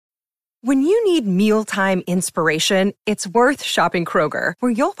When you need mealtime inspiration, it's worth shopping Kroger,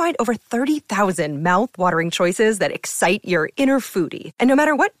 where you'll find over 30,000 mouth-watering choices that excite your inner foodie. And no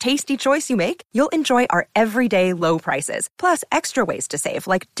matter what tasty choice you make, you'll enjoy our everyday low prices, plus extra ways to save,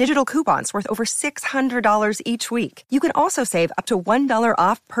 like digital coupons worth over $600 each week. You can also save up to $1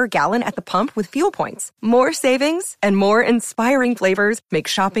 off per gallon at the pump with fuel points. More savings and more inspiring flavors make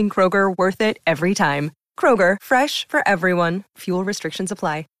shopping Kroger worth it every time. Kroger, fresh for everyone. Fuel restrictions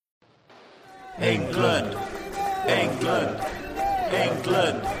apply. England, England,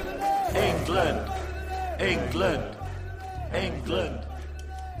 England, England, England, England,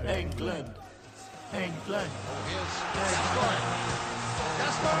 England, England. Oh, here's Gascoigne.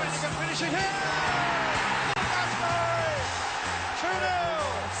 Gascoigne, you can finish it here! Gascoigne! 2-0!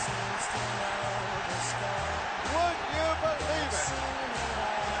 Would you believe it?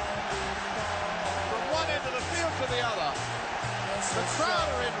 From one end of the field to the other, the crowd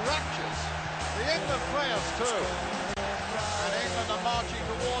are in raptures. The England players too. And England are marching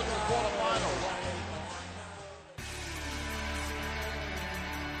towards the quarterfinals.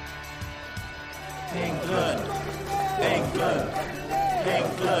 England, England,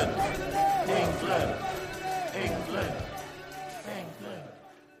 England, England, England, England, England.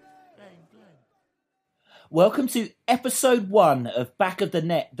 Welcome to episode 1 of Back of the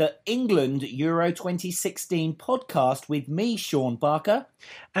Net, the England Euro 2016 podcast with me, Sean Barker.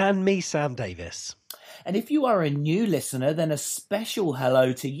 And me, Sam Davis. And if you are a new listener, then a special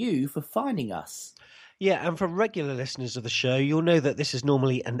hello to you for finding us. Yeah, and for regular listeners of the show, you'll know that this is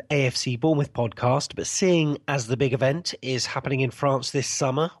normally an AFC Bournemouth podcast, but seeing as the big event is happening in France this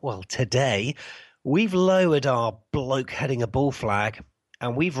summer, well, today, we've lowered our bloke heading a ball flag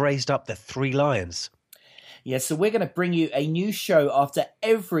and we've raised up the Three Lions. Yeah, so we're going to bring you a new show after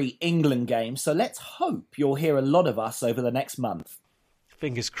every England game, so let's hope you'll hear a lot of us over the next month.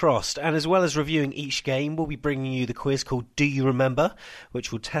 Fingers crossed. And as well as reviewing each game, we'll be bringing you the quiz called Do You Remember?,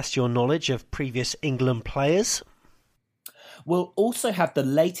 which will test your knowledge of previous England players. We'll also have the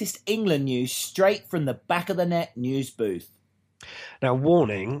latest England news straight from the Back of the Net news booth. Now,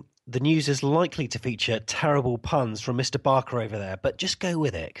 warning, the news is likely to feature terrible puns from Mr. Barker over there, but just go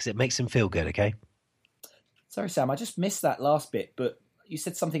with it because it makes him feel good, okay? Sorry, Sam, I just missed that last bit, but you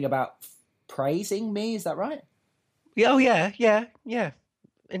said something about praising me, is that right? Yeah, oh, yeah.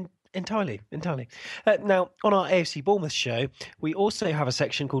 Entirely. Now, on our AFC Bournemouth show, we also have a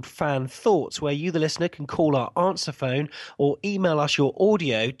section called Fan Thoughts, where you, the listener, can call our answer phone or email us your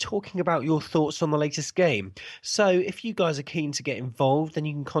audio talking about your thoughts on the latest game. So if you guys are keen to get involved, then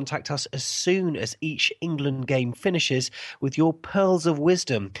you can contact us as soon as each England game finishes with your pearls of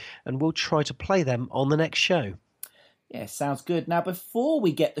wisdom, and we'll try to play them on the next show. Yeah, sounds good. Now, before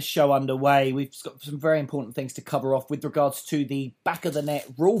we get the show underway, we've got some very important things to cover off with regards to the Back of the Net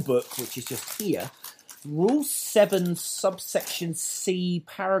rulebook, which is just here. Rule 7, subsection C,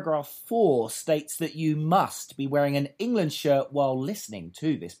 paragraph 4 states that you must be wearing an England shirt while listening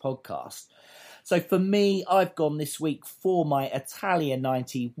to this podcast. So for me, I've gone this week for my Italia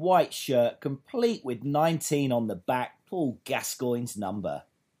 90 white shirt, complete with 19 on the back, Paul Gascoigne's number.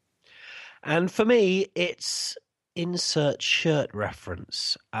 And for me, it's insert shirt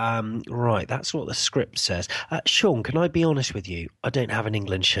reference. Right, that's what the script says. Sean, can I be honest with you? I don't have an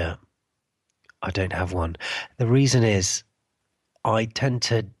England shirt. I don't have one. The reason is I tend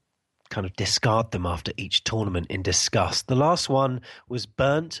to kind of discard them after each tournament in disgust. The last one was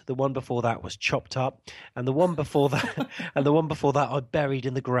burnt, the one before that was chopped up, and the one before that I buried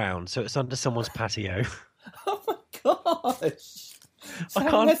in the ground, so it's under someone's patio. Oh my gosh.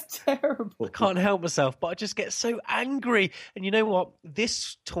 That's terrible. I can't help myself, but I just get so angry. And you know what?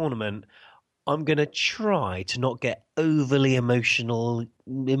 This tournament, I'm going to try to not get overly emotionally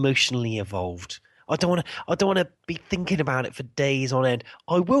involved. I don't want to be thinking about it for days on end.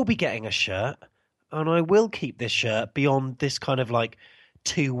 I will be getting a shirt, and I will keep this shirt beyond this kind of like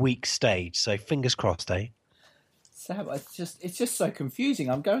 2-week stage. So fingers crossed, eh? Sam, it's just so confusing.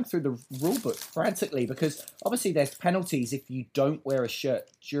 I'm going through the rule book frantically because obviously there's penalties if you don't wear a shirt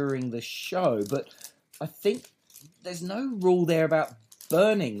during the show, but I think there's no rule there about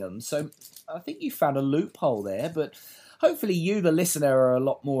burning them. So I think you found a loophole there, but hopefully you, the listener, are a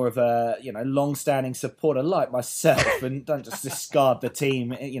lot more of a, long-standing supporter like myself and don't just discard the team,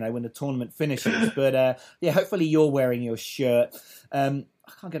 when the tournament finishes. But hopefully you're wearing your shirt.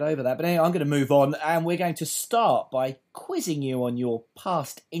 I can't get over that. But anyway, I'm going to move on, and we're going to start by quizzing you on your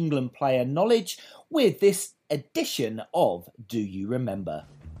past England player knowledge with this edition of Do You Remember?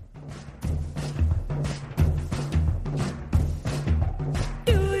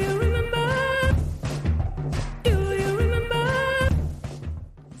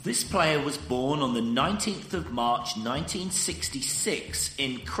 This player was born on the 19th of March 1966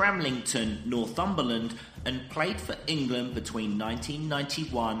 in Cramlington, Northumberland, and played for England between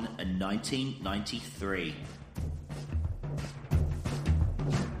 1991 and 1993.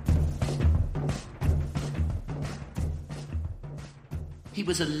 He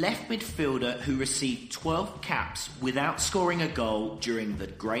was a left midfielder who received 12 caps without scoring a goal during the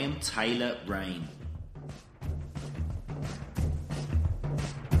Graham Taylor reign.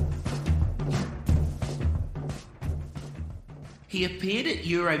 He appeared at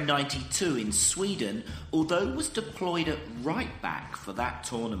Euro 92 in Sweden, although was deployed at right back for that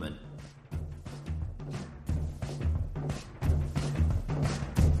tournament.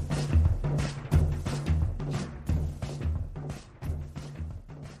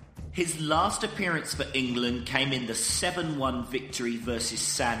 His last appearance for England came in the 7-1 victory versus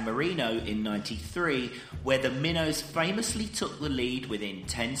San Marino in '93, where the Minnows famously took the lead within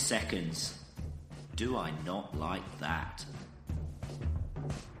 10 seconds. Do I not like that?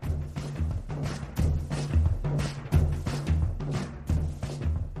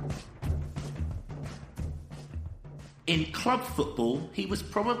 In club football, he was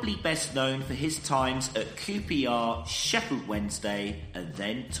probably best known for his times at QPR, Sheffield Wednesday, and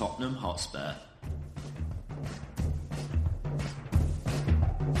then Tottenham Hotspur.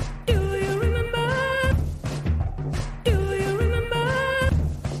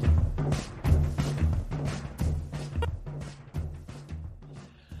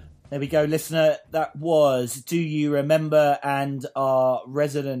 There we go, listener. That was Do You Remember? And our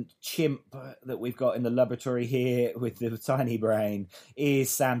resident chimp that we've got in the laboratory here with the tiny brain is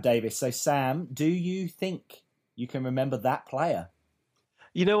Sam Davis. So, Sam, do you think you can remember that player?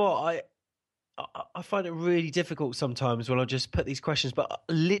 You know what? I find it really difficult sometimes when I just put these questions, but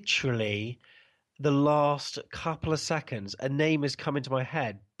literally the last couple of seconds, a name has come into my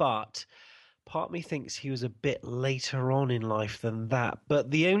head, but part of me thinks he was a bit later on in life than that. But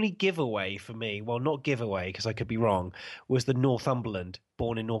the only giveaway for me, well, not giveaway because I could be wrong, was the Northumberland.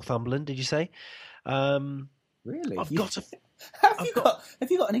 Born in Northumberland, did you say? Really? Have you got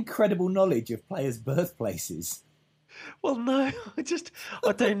an incredible knowledge of players' birthplaces? Well, no,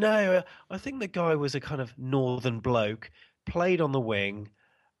 I don't know. I think the guy was a kind of northern bloke, played on the wing.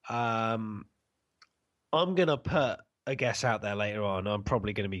 I'm going to put a guess out there later on. I'm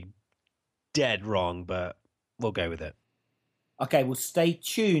probably going to be dead wrong, but we'll go with it. Okay, well, stay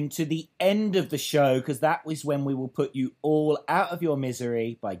tuned to the end of the show because that was when we will put you all out of your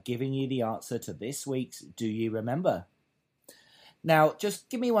misery by giving you the answer to this week's Do You Remember? Now, just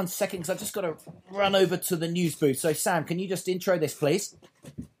give me 1 second because I've just got to run over to the news booth. So, Sam, can you just intro this, please?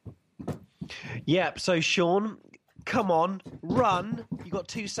 Yep, so Sean, come on, run. You got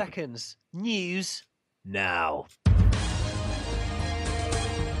 2 seconds. News now.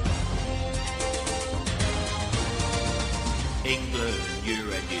 England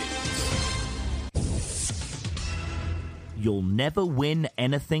Euro News. You'll never win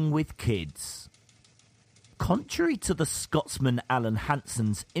anything with kids. Contrary to the Scotsman Alan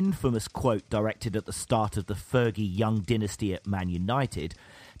Hansen's infamous quote directed at the start of the Fergie Young dynasty at Man United,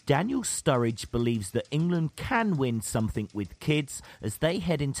 Daniel Sturridge believes that England can win something with kids as they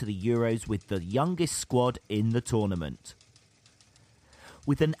head into the Euros with the youngest squad in the tournament.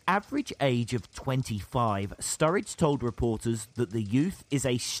 With an average age of 25, Sturridge told reporters that the youth is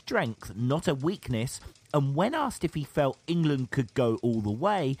a strength, not a weakness, and when asked if he felt England could go all the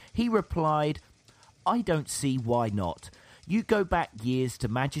way, he replied, "I don't see why not. You go back years to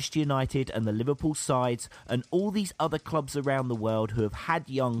Manchester United and the Liverpool sides and all these other clubs around the world who have had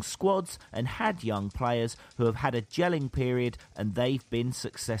young squads and had young players who have had a gelling period and they've been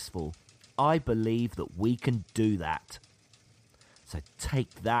successful. I believe that we can do that." So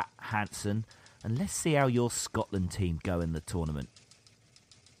take that, Hansen, and let's see how your Scotland team go in the tournament.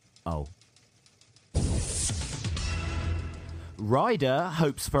 Oh. Ryder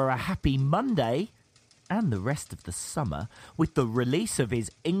hopes for a happy Monday and the rest of the summer with the release of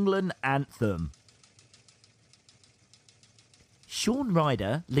his England anthem. Shaun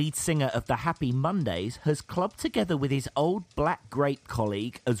Ryder, lead singer of the Happy Mondays, has clubbed together with his old Black Grape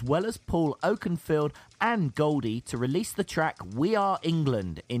colleague as well as Paul Oakenfold and Goldie to release the track We Are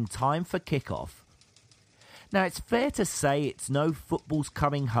England in time for kick-off. Now, it's fair to say it's no Football's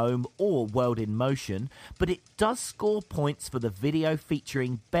Coming Home or World in Motion, but it does score points for the video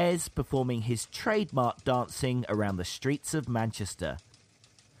featuring Bez performing his trademark dancing around the streets of Manchester.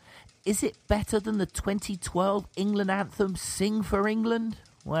 Is it better than the 2012 England anthem Sing for England?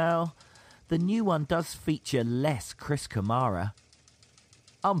 Well, the new one does feature less Chris Kamara.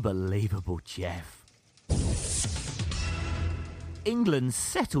 Unbelievable, Jeff. England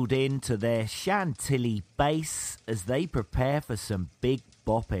settled into their Chantilly base as they prepare for some big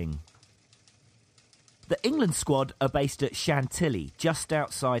bopping. The England squad are based at Chantilly, just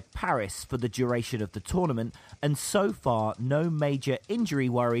outside Paris, for the duration of the tournament, and so far no major injury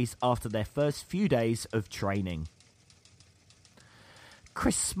worries after their first few days of training.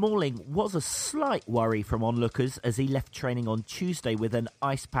 Chris Smalling was a slight worry from onlookers as he left training on Tuesday with an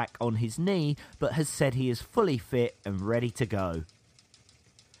ice pack on his knee, but has said he is fully fit and ready to go.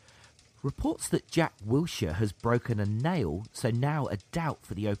 Reports that Jack Wilshere has broken a nail, so now a doubt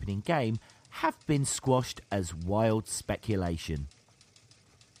for the opening game, have been squashed as wild speculation.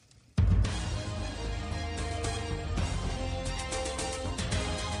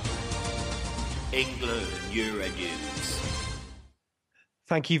 England Euro News.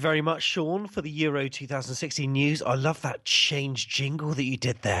 Thank you very much, Sean, for the Euro 2016 news. I love that change jingle that you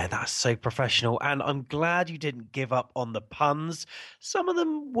did there. That's so professional. And I'm glad you didn't give up on the puns. Some of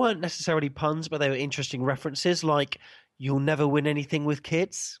them weren't necessarily puns, but they were interesting references, like "You'll never win anything with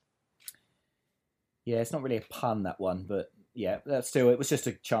kids." Yeah, it's not really a pun, that one, but yeah, still, it was just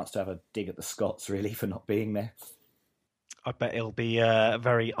a chance to have a dig at the Scots, really, for not being there. I bet he'll be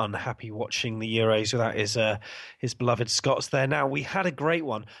very unhappy watching the Euros without his beloved Scots there. Now, we had a great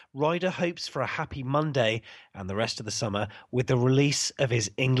one. Ryder hopes for a happy Monday and the rest of the summer with the release of his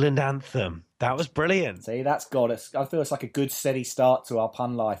England anthem. That was brilliant. See, that's got us. I feel it's like a good, steady start to our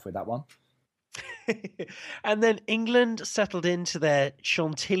pun life with that one. And then England settled into their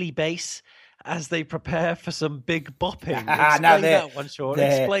Chantilly base as they prepare for some big bopping. Explain that one, Sean.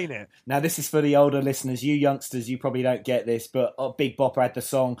 Explain it. Now, this is for the older listeners. You youngsters, you probably don't get this, but Big Bopper had the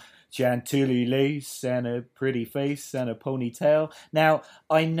song Chantilly lace and a pretty face and a ponytail. Now,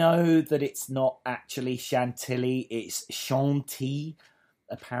 I know that it's not actually Chantilly, it's Chantilly,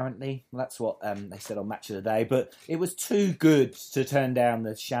 apparently. Well, that's what they said on Match of the Day, but it was too good to turn down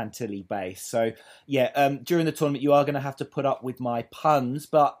the Chantilly base. So, yeah, during the tournament, you are going to have to put up with my puns,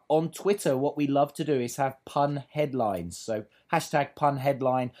 but on Twitter, what we love to do is have pun headlines. So, hashtag pun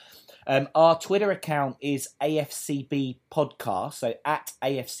headline. Our Twitter account is AFCB Podcast, so at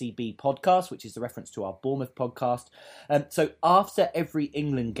AFCB Podcast, which is the reference to our Bournemouth podcast. So, after every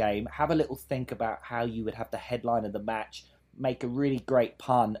England game, have a little think about how you would have the headline of the match, make a really great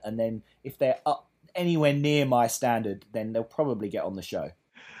pun, and then if they're up anywhere near my standard, then they'll probably get on the show.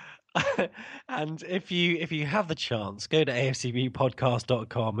 And if you have the chance, go to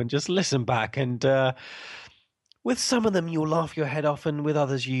afcbpodcast.com and just listen back, and with some of them you'll laugh your head off, and with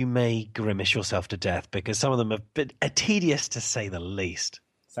others you may grimace yourself to death, because some of them have been tedious to say the least.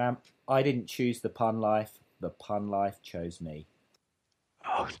 Sam, I didn't choose the pun life chose me.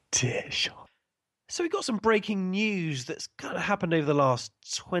 Oh dear, Sean. So we've got some breaking news that's kind of happened over the last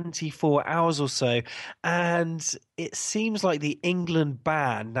 24 hours or so, and it seems like the England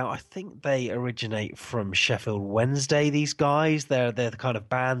band, now I think they originate from Sheffield Wednesday, these guys, they're the kind of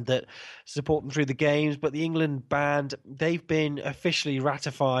band that support them through the games, but the England band, they've been officially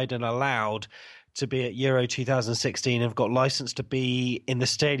ratified and allowed to be at Euro 2016, have got license to be in the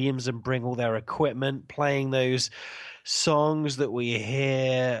stadiums and bring all their equipment, playing those songs that we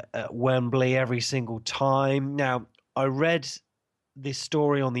hear at Wembley every single time. Now, I read this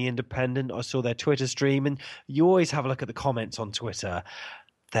story on The Independent. I saw their Twitter stream, and you always have a look at the comments on Twitter.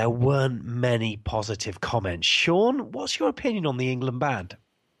 There weren't many positive comments. Sean, what's your opinion on the England band?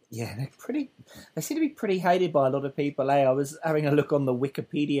 Yeah, they seem to be pretty hated by a lot of people. I was having a look on the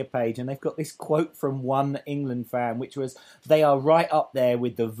Wikipedia page, and they've got this quote from one England fan, which was, "They are right up there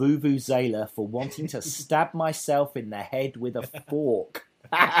with the Vuvuzela for wanting to stab myself in the head with a fork."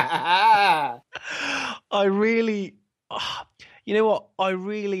 I really, you know what? I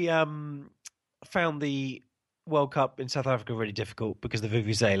really found the World Cup in South Africa really difficult because of the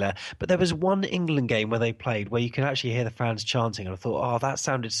Vuvuzela, but there was one England game where they played where you can actually hear the fans chanting, and I thought, oh, that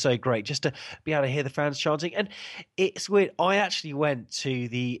sounded so great just to be able to hear the fans chanting. And it's weird, I actually went to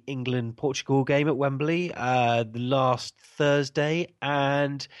the England-Portugal game at Wembley the last Thursday,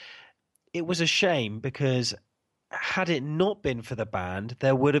 and it was a shame because had it not been for the band,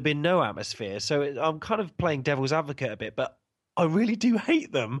 there would have been no atmosphere. So I'm kind of playing devil's advocate a bit, but I really do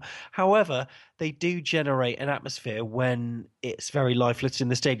hate them. However, they do generate an atmosphere when it's very lifeless in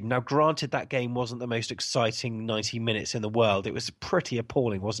the stadium. Now, granted, that game wasn't the most exciting 90 minutes in the world. It was pretty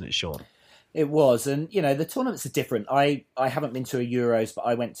appalling, wasn't it, Sean? It was, and you know, the tournaments are different. I haven't been to a Euros, but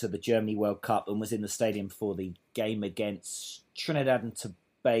I went to the Germany World Cup and was in the stadium for the game against Trinidad and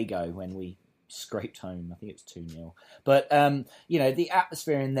Tobago when we scraped home. I think it was 2-0. But you know, the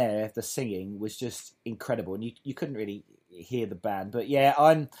atmosphere in there, the singing was just incredible, and you couldn't really hear the band. But yeah,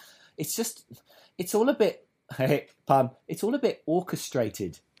 it's all a bit Pun. It's all a bit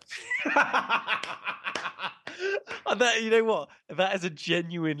orchestrated. You know what? That is a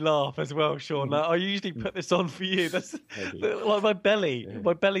genuine laugh as well, Sean. Like, I usually put this on for you. That's like my belly. Yeah.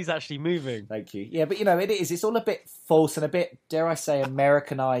 My belly's actually moving. Thank you. Yeah, but it is. It's all a bit false and a bit, dare I say,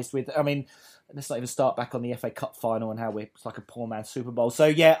 Americanized. Let's not even start back on the FA Cup final and how it's like a poor man's Super Bowl. So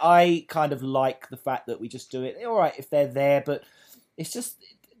yeah, I kind of like the fact that we just do it. All right, if they're there, but it's just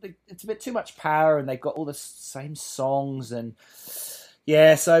it's a bit too much power, and they've got all the same songs and.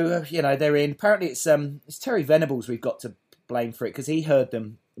 Yeah, so, they're in. Apparently it's Terry Venables we've got to blame for it, because he heard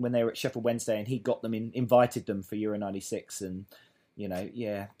them when they were at Sheffield Wednesday, and he got them invited them for Euro 96, and,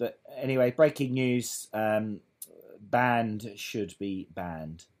 yeah. But anyway, breaking news, banned should be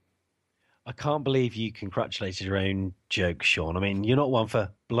banned. I can't believe you congratulated your own joke, Sean. I mean, you're not one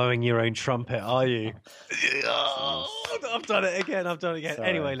for blowing your own trumpet, are you? I've done it again. Sorry.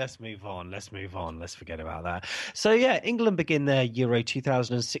 Anyway, let's move on. Let's forget about that. So, yeah, England begin their Euro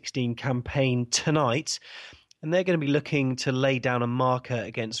 2016 campaign tonight, and they're going to be looking to lay down a marker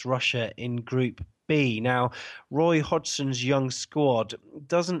against Russia in Group B. Now, Roy Hodgson's young squad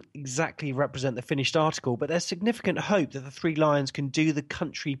doesn't exactly represent the finished article, but there's significant hope that the Three Lions can do the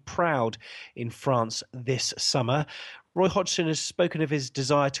country proud in France this summer. Roy Hodgson has spoken of his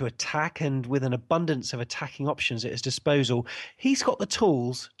desire to attack, and with an abundance of attacking options at his disposal, he's got the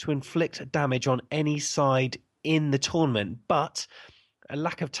tools to inflict damage on any side in the tournament. But a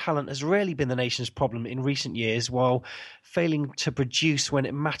lack of talent has rarely been the nation's problem in recent years, while failing to produce when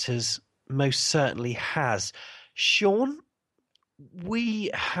it matters most certainly has. Sean, we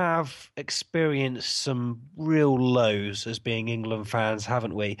have experienced some real lows as being England fans,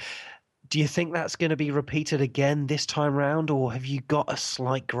 haven't we? Do you think that's going to be repeated again this time round, or have you got a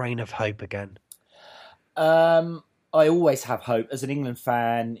slight grain of hope again? I always have hope. As an England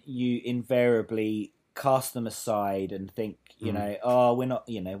fan, you invariably cast them aside and think, we're not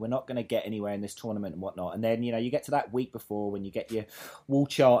going to get anywhere in this tournament and whatnot. And then, you get to that week before when you get your wall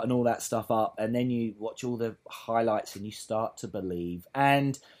chart and all that stuff up, and then you watch all the highlights and you start to believe.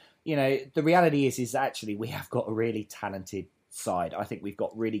 And, the reality is actually we have got a really talented side. I think we've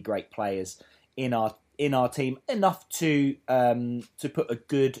got really great players in our team, enough to put a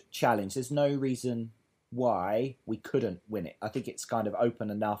good challenge. There's no reason why we couldn't win it. I think it's kind of open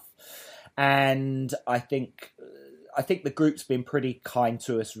enough, and I think the group's been pretty kind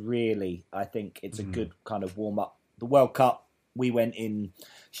to us, really. I think it's a good kind of warm up. The World Cup, we went in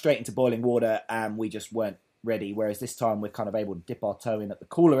straight into boiling water and we just weren't ready, whereas this time we're kind of able to dip our toe in at the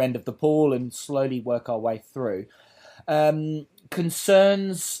cooler end of the pool and slowly work our way through.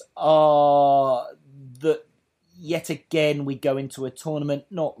 Concerns are that yet again we go into a tournament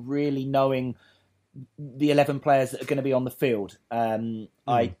not really knowing the 11 players that are going to be on the field.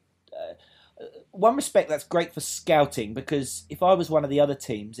 One respect, that's great for scouting, because if I was one of the other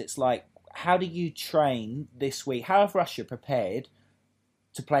teams, it's like, how do you train this week? How have Russia prepared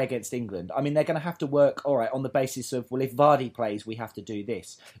to play against England? I mean, they're going to have to work, all right, on the basis of, well, if Vardy plays, we have to do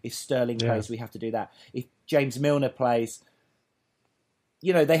this. If Sterling plays, we have to do that. If James Milner plays,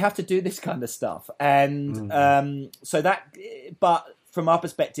 they have to do this kind of stuff. And but from our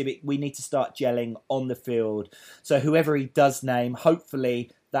perspective, we need to start gelling on the field. So whoever he does name,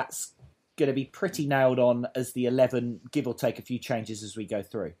 hopefully that's going to be pretty nailed on as the 11, give or take a few changes as we go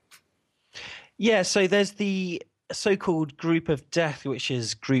through. Yeah, so there's the so-called group of death, which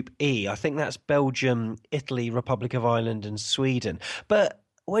is Group E. I think that's Belgium, Italy, Republic of Ireland and Sweden. But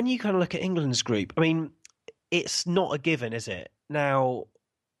when you kind of look at England's group, I mean, it's not a given, is it? Now,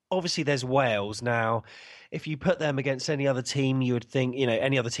 obviously there's Wales. Now, if you put them against any other team, you would think,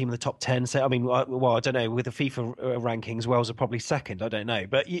 any other team in the top 10, say, I mean, well, I don't know, with the FIFA rankings, Wales are probably second, I don't know.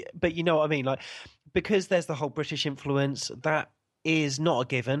 But you know what I mean? Like, because there's the whole British influence, that is not a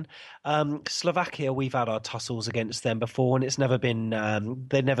given. Slovakia, we've had our tussles against them before, and it's never been,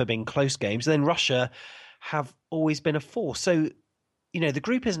 they've never been close games. And then Russia have always been a force. So, the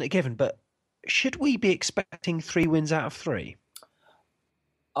group isn't a given, but should we be expecting 3 wins out of 3?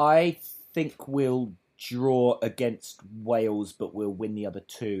 I think we'll draw against Wales, but we'll win the other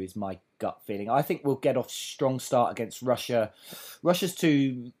 2, is my gut feeling. I think we'll get off strong start against Russia. Russia's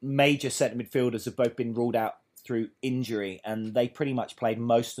 2 major centre midfielders have both been ruled out through injury, and they pretty much played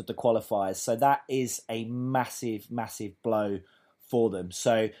most of the qualifiers. So that is a massive, massive blow for them.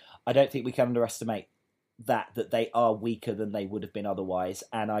 So I don't think we can underestimate that they are weaker than they would have been otherwise.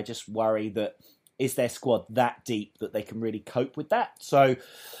 And I just worry that, is their squad that deep that they can really cope with that? So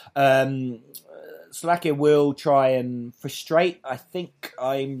Slovakia will try and frustrate. I think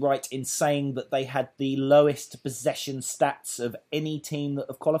I'm right in saying that they had the lowest possession stats of any team that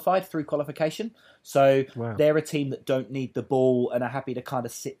have qualified through qualification. So They're a team that don't need the ball and are happy to kind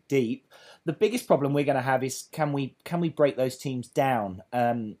of sit deep. The biggest problem we're going to have is can we break those teams down?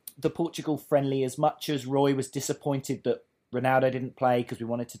 The Portugal friendly, as much as Roy was disappointed that Ronaldo didn't play because we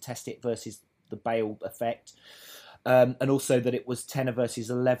wanted to test it versus the Bale effect, and also that it was 10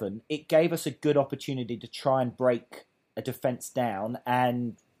 versus 11, it gave us a good opportunity to try and break a defence down,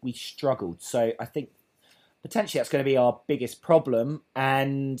 and we struggled. So I think potentially that's going to be our biggest problem.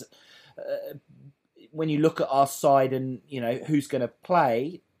 And when you look at our side and who's going to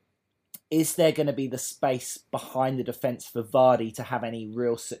play, is there going to be the space behind the defence for Vardy to have any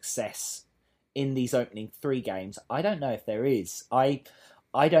real success in these opening 3 games? I don't know if there is. I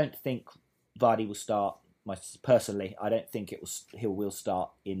don't think Vardy will start. Personally, I don't think he will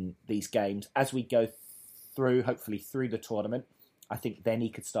start in these games. As we go through, hopefully through the tournament, I think then he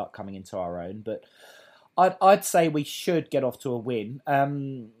could start coming into our own. But I'd say we should get off to a win.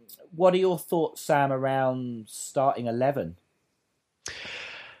 What are your thoughts, Sam, around starting 11?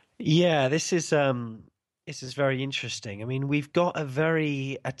 Yeah, this is very interesting. I mean, we've got a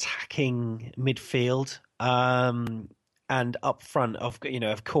very attacking midfield, and up front, of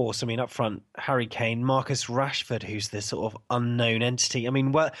course, up front, Harry Kane, Marcus Rashford, who's this sort of unknown entity. I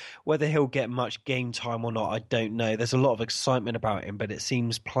mean, whether he'll get much game time or not, I don't know. There's a lot of excitement about him, but it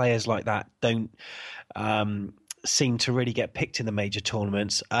seems players like that don't seem to really get picked in the major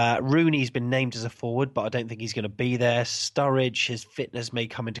tournaments. Rooney's been named as a forward, but I don't think he's going to be there. Sturridge, his fitness may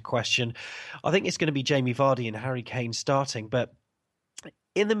come into question. I think it's going to be Jamie Vardy and Harry Kane starting, but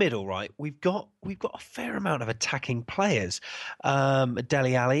in the middle, right, we've got a fair amount of attacking players.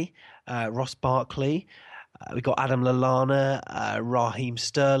 Dele Alli, Ross Barkley, we've got Adam Lallana, Raheem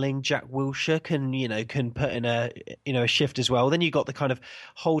Sterling, Jack Wilshere can put in a shift as well. Then you've got the kind of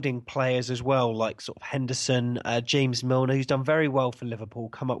holding players as well, like sort of Henderson, James Milner, who's done very well for Liverpool,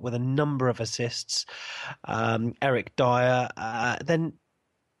 come up with a number of assists, Eric Dyer. Then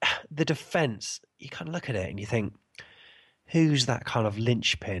the defence, you kind of look at it and you think, who's that kind of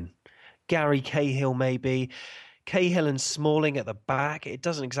linchpin? Gary Cahill, maybe. Cahill and Smalling at the back, it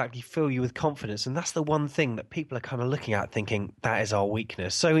doesn't exactly fill you with confidence. And that's the one thing that people are kind of looking at thinking, that is our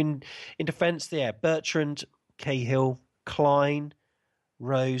weakness. So in defence, Bertrand, Cahill, Klein,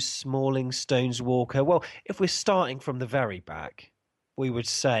 Rose, Smalling, Stones, Walker. Well, if we're starting from the very back, we would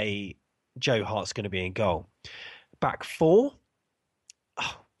say Joe Hart's going to be in goal. Back 4,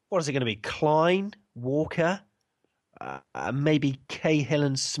 what is it going to be? Klein, Walker, maybe Cahill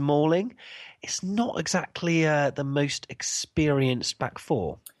and Smalling. It's not exactly the most experienced back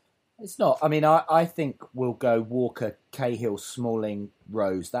 4. It's not. I mean, I think we'll go Walker, Cahill, Smalling,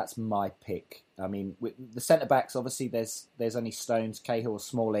 Rose. That's my pick. I mean, with the centre-backs, obviously, there's only Stones, Cahill or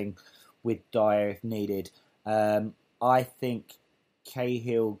Smalling with Dyer if needed. I think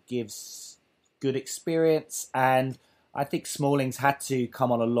Cahill gives good experience, and I think Smalling's had to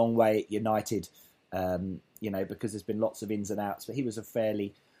come on a long way at United, because there's been lots of ins and outs, but he was a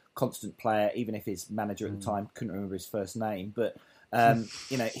fairly constant player, even if his manager at the time couldn't remember his first name. But I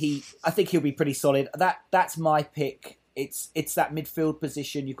think he'll be pretty solid. That's my pick. It's that midfield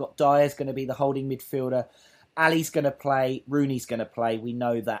position. You've got Dyer's going to be the holding midfielder. Ali's going to play. Rooney's going to play. We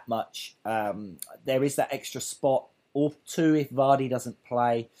know that much. There is that extra spot or 2 if Vardy doesn't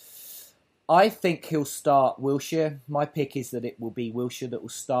play. I think he'll start Wilshere. My pick is that it will be Wilshere that will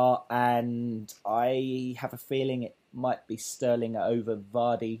start, and I have a feeling it might be Sterling over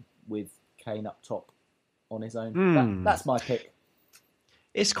Vardy with Kane up top on his own. That's my pick.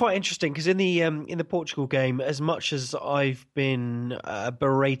 It's quite interesting because in the Portugal game, as much as I've been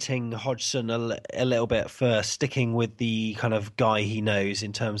berating Hodgson a little bit for sticking with the kind of guy he knows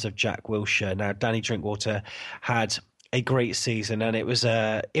in terms of Jack Wilshere, now Danny Drinkwater had a great season, and it was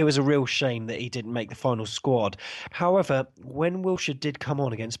a real shame that he didn't make the final squad. However, when Wilshere did come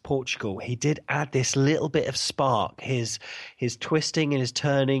on against Portugal, he did add this little bit of spark, his twisting and his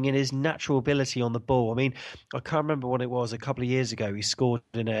turning and his natural ability on the ball. I mean, I can't remember what it was. A couple of years ago, he scored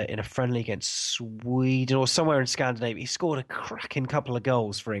in a friendly against Sweden or somewhere in Scandinavia. He scored a cracking couple of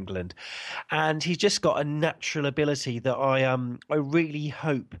goals for England, and he's just got a natural ability that I really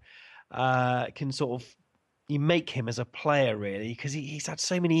hope can sort of you make him as a player, really, because he's had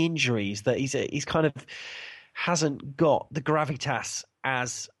so many injuries that he's kind of hasn't got the gravitas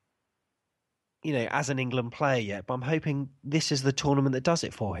as an England player yet. But I'm hoping this is the tournament that does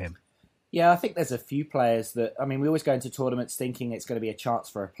it for him. Yeah, I think there's a few players that, I mean, we always go into tournaments thinking it's going to be a chance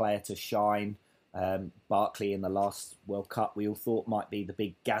for a player to shine. Barkley in the last World Cup, we all thought might be the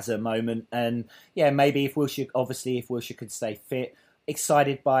big Gaza moment. And yeah, maybe if Wilshere could stay fit.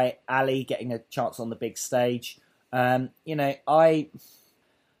 Excited by Ali getting a chance on the big stage. All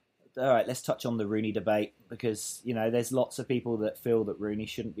right, let's touch on the Rooney debate, because, there's lots of people that feel that Rooney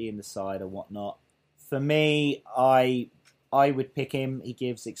shouldn't be in the side or whatnot. For me, I would pick him. He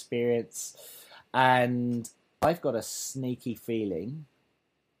gives experience. And I've got a sneaky feeling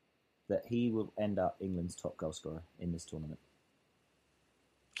that he will end up England's top goal scorer in this tournament.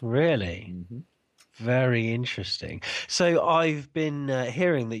 Really? Mm-hmm. Very interesting. So I've been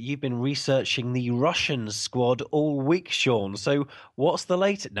hearing that you've been researching the Russian squad all week, Sean. So what's the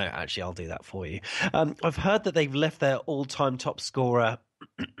latest? No, actually, I'll do that for you. I've heard that they've left their all-time top scorer.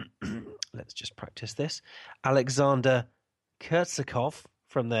 Let's just practice this. Alexander Kurtzakov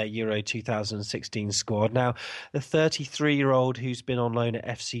from their Euro 2016 squad. Now, the 33-year-old who's been on loan at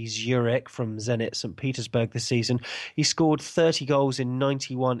FC Zurich from Zenit St. Petersburg this season, he scored 30 goals in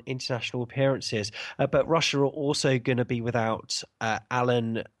 91 international appearances. But Russia are also going to be without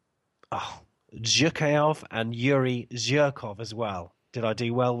Alan Zhukayov and Yuri Zhirkov as well. Did I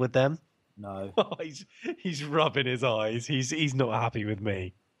do well with them? No. He's rubbing his eyes. He's not happy with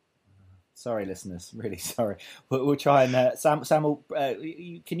me. Sorry, listeners. Really sorry. We'll try and... Sam,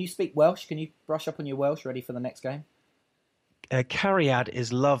 can you speak Welsh? Can you brush up on your Welsh ready for the next game? Cariad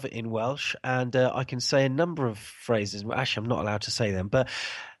is love in Welsh, and I can say a number of phrases. Well, actually, I'm not allowed to say them. But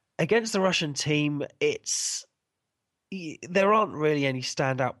against the Russian team, there aren't really any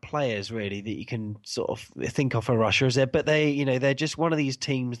standout players, really, that you can sort of think of for Russia, is there? But they're just one of these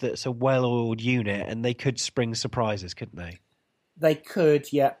teams that's a well-oiled unit, and they could spring surprises, couldn't they? They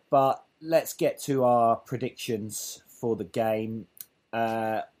could, yeah, but... Let's get to our predictions for the game.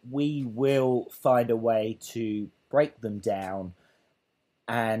 We will find a way to break them down,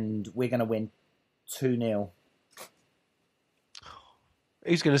 and we're going to win 2-0.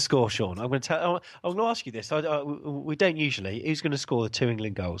 Who's going to score, Sean? I'm going to ask you this. We don't usually. Who's going to score the 2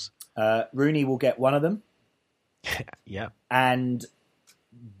 England goals? Rooney will get one of them. Yeah. And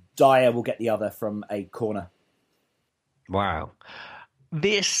Dyer will get the other from a corner. Wow.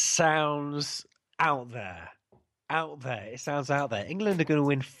 This sounds out there. It sounds out there. England are going to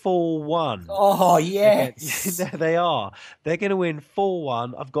win 4-1. Oh, yes. They are. They're going to win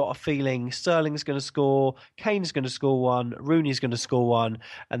 4-1. I've got a feeling Sterling's going to score, Kane's going to score one, Rooney's going to score one,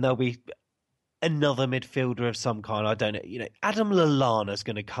 and there'll be another midfielder of some kind. I don't know. Adam Lallana's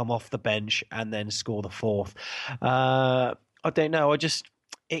going to come off the bench and then score the fourth. I don't know.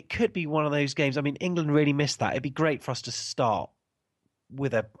 It could be one of those games. I mean, England really missed that. It'd be great for us to start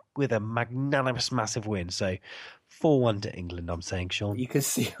with a magnanimous, massive win. So 4-1 to England, I'm saying, Sean. You can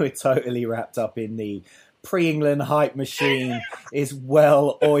see we're totally wrapped up in the pre-England hype machine is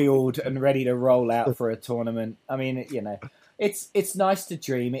well oiled and ready to roll out for a tournament. I mean, it's nice to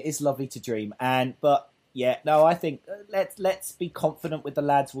dream. It is lovely to dream. I think let's be confident with the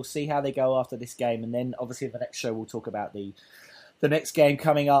lads. We'll see how they go after this game, and then obviously in the next show we'll talk about the next game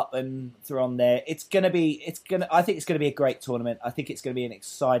coming up and through on there. I think it's going to be a great tournament. I think it's going to be an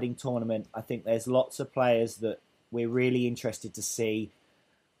exciting tournament. I think there's lots of players that we're really interested to see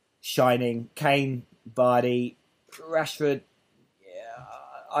shining. Kane, Vardy, Rashford. Yeah,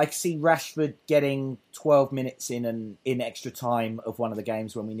 I see Rashford getting 12 minutes in extra time of one of the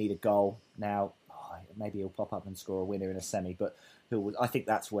games when we need a goal. Now, maybe he'll pop up and score a winner in a semi, but I think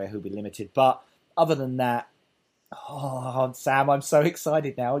that's where he'll be limited. But other than that, oh, Sam, I'm so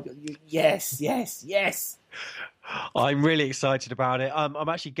excited now. Yes. I'm really excited about it. I'm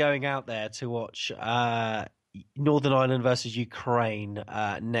actually going out there to watch Northern Ireland versus Ukraine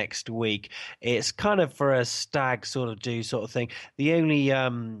next week. It's kind of for a stag sort of thing. The only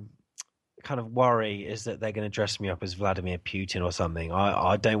kind of worry is that they're going to dress me up as Vladimir Putin or something.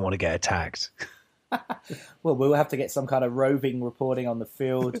 I don't want to get attacked. Well, we'll have to get some kind of roving reporting on the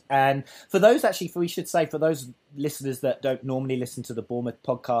field. And for those listeners that don't normally listen to the Bournemouth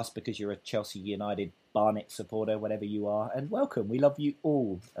podcast because you're a Chelsea United Barnet supporter, whatever you are, and welcome. We love you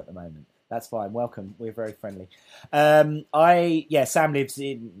all at the moment. That's fine. Welcome. We're very friendly. Sam lives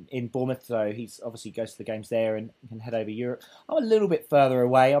in Bournemouth, so he's obviously goes to the games there and can head over Europe. I'm a little bit further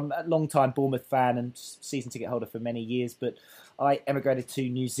away. I'm a long-time Bournemouth fan and season ticket holder for many years, but I emigrated to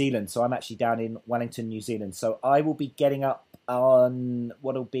New Zealand, so I'm actually down in Wellington, New Zealand. So I will be getting up on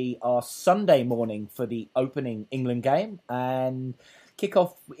what will be our Sunday morning for the opening England game, and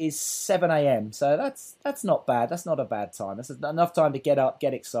kickoff is 7 a.m. So that's not bad. That's not a bad time. That's enough time to get up,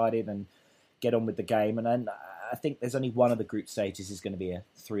 get excited, and get on with the game. And I think there's only one of the group stages is going to be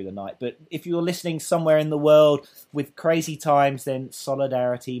through the night. But if you're listening somewhere in the world with crazy times, then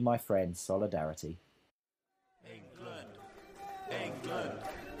solidarity, my friends, solidarity. England, England,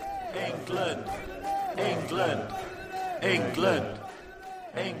 England, England, England,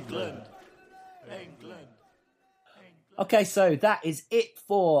 England, England. Okay, so that is it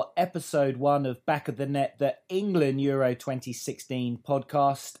for episode 1 of Back of the Net, the England Euro 2016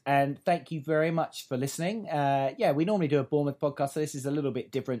 podcast. And thank you very much for listening. We normally do a Bournemouth podcast, so this is a little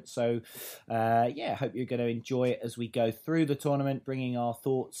bit different. So, hope you're going to enjoy it as we go through the tournament, bringing our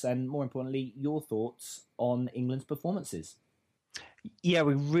thoughts and, more importantly, your thoughts on England's performances. Yeah,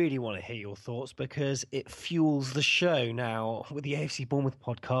 we really want to hear your thoughts because it fuels the show. Now, with the AFC Bournemouth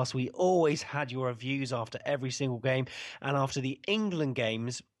podcast, we always had your reviews after every single game. And after the England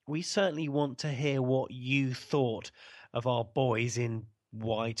games, we certainly want to hear what you thought of our boys in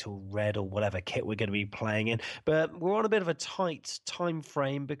white or red or whatever kit we're going to be playing in. But we're on a bit of a tight time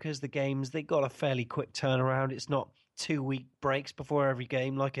frame because the games, they got a fairly quick turnaround. It's not 2-week breaks before every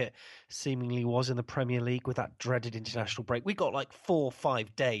game like it seemingly was in the Premier League with that dreaded international break. We got like 4 or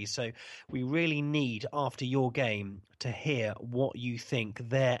 5 days, so we really need, after your game, to hear what you think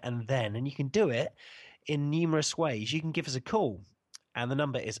there and then. And you can do it in numerous ways. You can give us a call, and the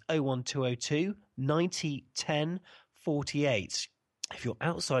number is 01202 90 10 48. If you're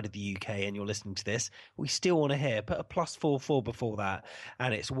outside of the UK and you're listening to this, we still want to hear. Put a +44 before that,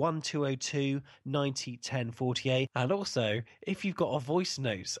 and it's 1202 90 10 48. And also, if you've got a voice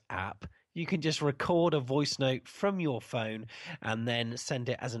notes app, you can just record a voice note from your phone and then send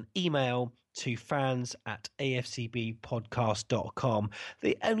it as an email to fans@afcbpodcast.com.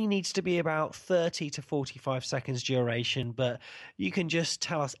 It only needs to be about 30 to 45 seconds duration, but you can just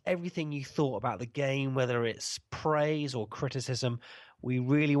tell us everything you thought about the game, whether it's praise or criticism. We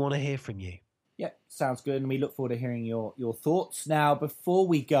really want to hear from you. Yeah, sounds good, and we look forward to hearing your thoughts. Now, before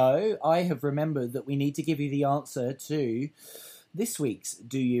we go, I have remembered that we need to give you the answer to this week's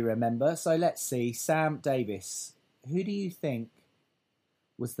Do You Remember? So let's see. Sam Davis, who do you think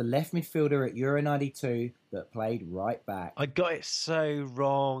was the left midfielder at Euro 92 that played right back? I got it so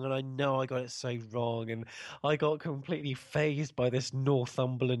wrong, and I know I got it so wrong, and I got completely fazed by this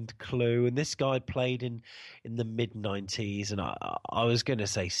Northumberland clue, and this guy played in the mid-90s, and I was going to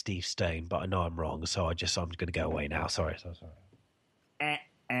say Steve Stone, but I know I'm wrong, so I'm going to go away now. Sorry.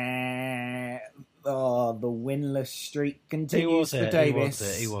 Oh, the winless streak continues for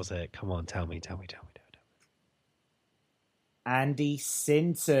Davis. Who was it? Come on, tell me. Andy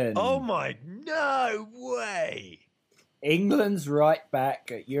Sinton. Oh my, no way! England's right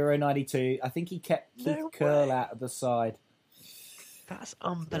back at Euro 92. I think he kept Keith Curl out of the side. That's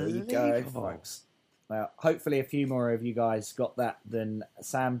unbelievable. There you go, folks. Well, hopefully a few more of you guys got that than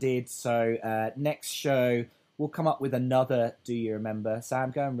Sam did. So next show, we'll come up with another Do You Remember.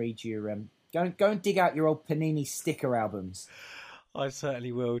 Sam, go and read your... Go and dig out your old Panini sticker albums. I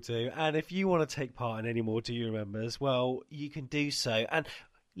certainly will do. And if you want to take part in any more Do You Remembers, well, you can do so. And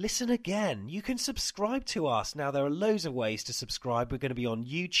listen again. You can subscribe to us. Now, there are loads of ways to subscribe. We're going to be on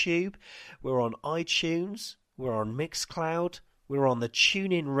YouTube. We're on iTunes. We're on Mixcloud. We're on the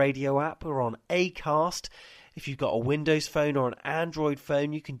TuneIn Radio app. We're on Acast. If you've got a Windows phone or an Android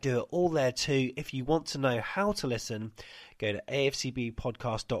phone, you can do it all there too. If you want to know how to listen, go to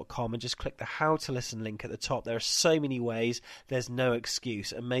afcbpodcast.com and just click the How to Listen link at the top. There are so many ways. There's no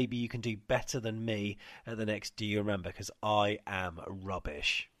excuse. And maybe you can do better than me at the next Do You Remember, because I am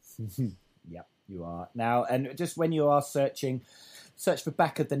rubbish. Yep, you are. Now, and just when you are search for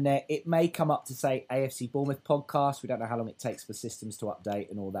Back of the Net, it may come up to say AFC Bournemouth podcast. We don't know how long it takes for systems to update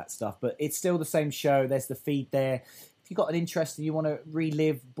and all that stuff, but it's still the same show. There's the feed there. If you've got an interest and you want to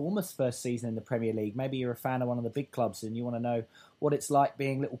relive Bournemouth's first season in the Premier League, maybe you're a fan of one of the big clubs and you want to know what it's like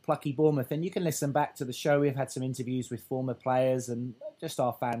being little plucky Bournemouth, then you can listen back to the show. We've had some interviews with former players and just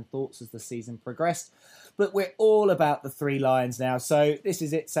our fan thoughts as the season progressed. But we're all about the Three Lions now. So this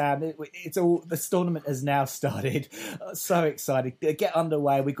is it, Sam. It's all, the tournament has now started. So excited. Get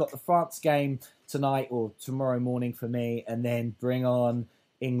underway. We've got the France game tonight or tomorrow morning for me, and then bring on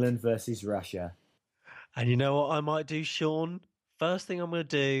England versus Russia. And you know what I might do, Sean? First thing I'm going to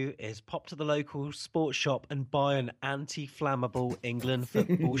do is pop to the local sports shop and buy an anti-flammable England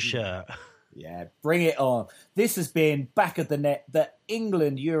football shirt. Yeah, bring it on. This has been Back of the Net, the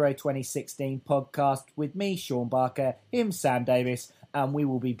England Euro 2016 podcast with me, Sean Barker, him, Sam Davis, and we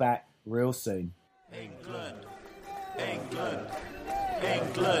will be back real soon. England, England,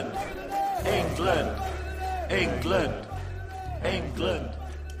 England, England, England, England,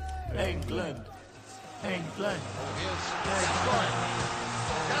 England, England. Here's Gascoigne.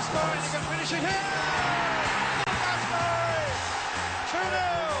 Gascoigne, he can finish it here!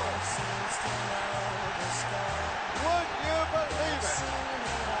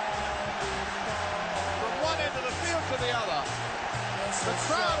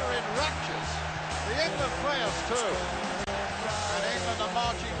 crowd are in raptures. The England players too. And England are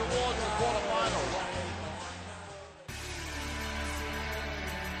marching towards the quarterfinals.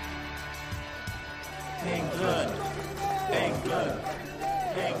 England, England,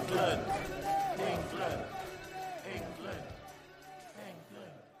 England, England, England, England,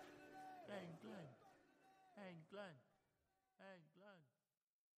 England, England, England.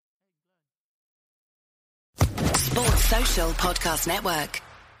 Sports Social Podcast Network.